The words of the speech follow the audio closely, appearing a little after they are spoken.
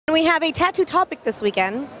We have a tattoo topic this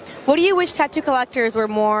weekend. What do you wish tattoo collectors were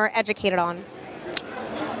more educated on?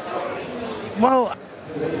 Well,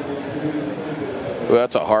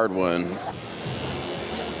 that's a hard one.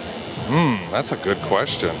 That's a good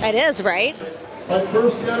question. It is, right? My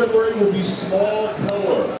first category will be small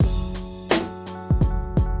color.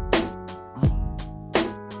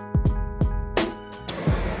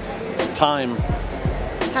 Time.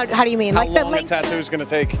 How do you mean? How like long the length a tattoo is going to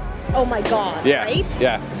take. Oh my God, Yeah. right?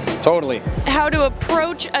 Yeah, totally. How to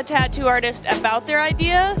approach a tattoo artist about their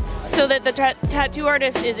idea so that the tattoo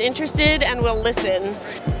artist is interested and will listen.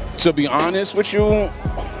 To be honest with you,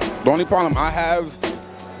 the only problem I have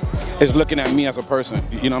is looking at me as a person.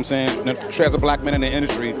 You know what I'm saying? As a black man in the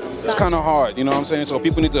industry, it's kind of hard. You know what I'm saying? So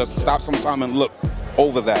people need to stop sometime and look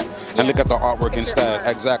over that and look at the artwork instead.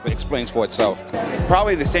 Exactly, explains for itself.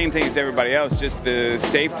 Probably the same thing as everybody else, just the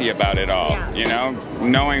safety about it all, you know,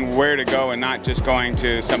 knowing where to go and not just going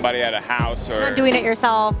to somebody at a house or Not doing it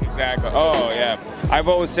yourself. Exactly. Oh yeah, I've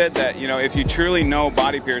always said that, you know, if you truly know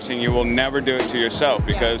body piercing, you will never do it to yourself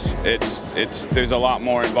because there's a lot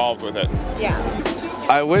more involved with it. Yeah.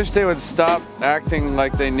 I wish they would stop acting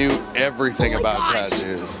like they knew everything about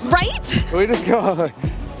tattoos. Right? We just go,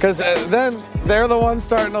 because then they're the ones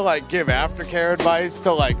starting to like give aftercare advice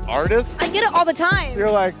to like artists. I get it all the time.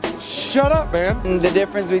 You're like, shut up, man. The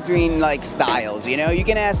difference between like styles, you know, you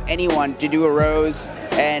can ask anyone to do a rose,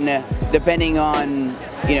 and depending on,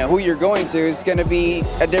 you know, who you're going to, it's going to be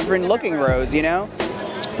a different looking rose, you know?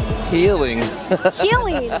 Healing.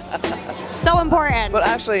 Healing. So important. But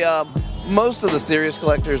actually, most of the serious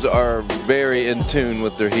collectors are very in tune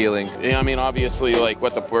with their healing. Yeah, I mean, obviously, like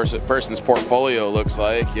what the person's portfolio looks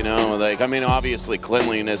like, you know, like, I mean, obviously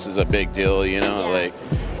cleanliness is a big deal, you know, like.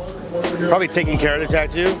 Probably taking care of the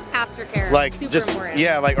tattoo. Aftercare. Like, super just, important.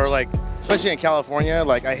 yeah, like, or like, especially in California,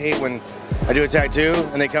 like, I hate when I do a tattoo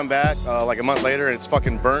and they come back like a month later and it's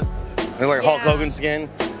fucking burnt. They're like Hulk Hogan skin.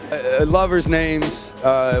 Lovers' names,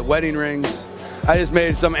 wedding rings. I just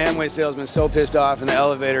made some Amway salesman so pissed off in the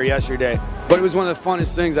elevator yesterday. But it was one of the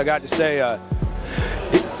funnest things I got to say.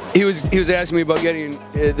 He was asking me about getting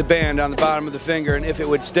the band on the bottom of the finger and if it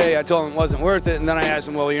would stay. I told him it wasn't worth it, and then I asked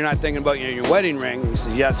him, well, you're not thinking about getting your wedding ring? He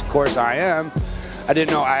says, yes, of course I am. I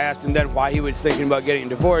didn't know. I asked him then why he was thinking about getting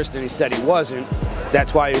divorced, and he said he wasn't.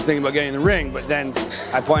 That's why he was thinking about getting the ring. But then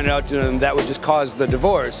I pointed out to him that would just cause the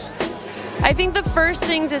divorce. I think the first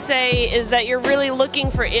thing to say is that you're really looking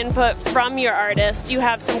for input from your artist. You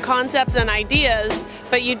have some concepts and ideas,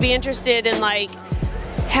 but you'd be interested in like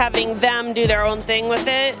having them do their own thing with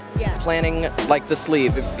it. Yeah. Planning like the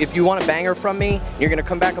sleeve. If you want a banger from me, you're gonna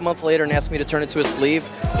come back a month later and ask me to turn it to a sleeve.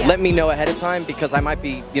 Let me know ahead of time because I might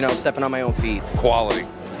be, you know, stepping on my own feet. Quality.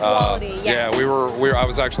 Quality, yeah, I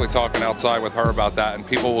was actually talking outside with her about that, and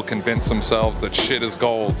people will convince themselves that shit is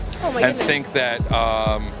gold and think that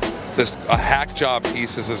a hack job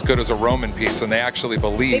piece is as good as a Roman piece, and they actually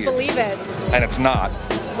believe. They believe it. And it's not.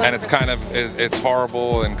 And it's kind of, it's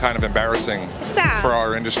horrible and kind of embarrassing for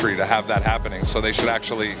our industry to have that happening. So they should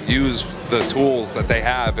actually use the tools that they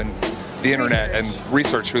have and the internet and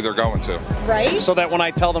research who they're going to. Right? So that when I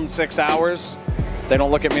tell them 6 hours, they don't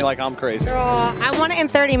look at me like I'm crazy. Girl, I want it in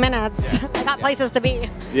 30 minutes. I got places to be.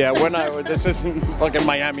 Yeah, we're not, this isn't fucking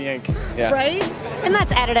Miami Ink. Yeah. Right? And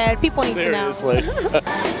that's edited. People need to know. Seriously.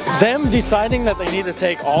 Them deciding that they need to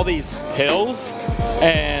take all these pills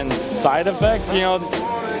and side effects, you know,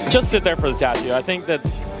 just sit there for the tattoo. I think that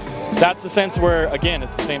that's the sense where, again,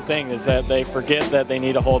 it's the same thing, is that they forget that they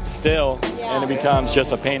need to hold still, and it becomes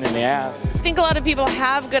just a pain in the ass. I think a lot of people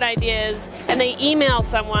have good ideas and they email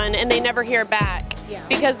someone and they never hear back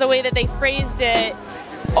because the way that they phrased it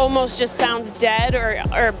almost just sounds dead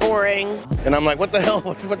or boring. And I'm like, what the hell?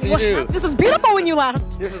 What did you do? This was beautiful when you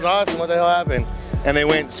left. This is awesome. What the hell happened? And they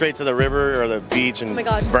went straight to the river or the beach and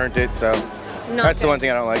burnt it. So that's the one thing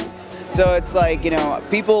I don't like. So it's like, you know,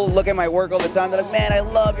 people look at my work all the time. They're like, man, I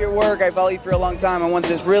love your work. I follow you for a long time. I want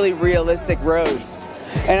this really realistic rose.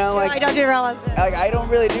 And I'm like, I don't do realism. Like, I don't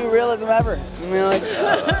really do realism ever. I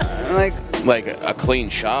mean, like a clean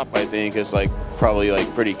shop, I think, is like probably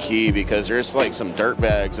like pretty key because there's like some dirt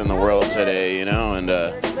bags in the world today, you know, and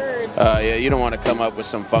yeah, you don't want to come up with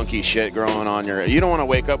some funky shit growing on your. You don't want to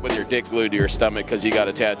wake up with your dick glued to your stomach because you got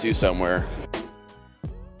a tattoo somewhere.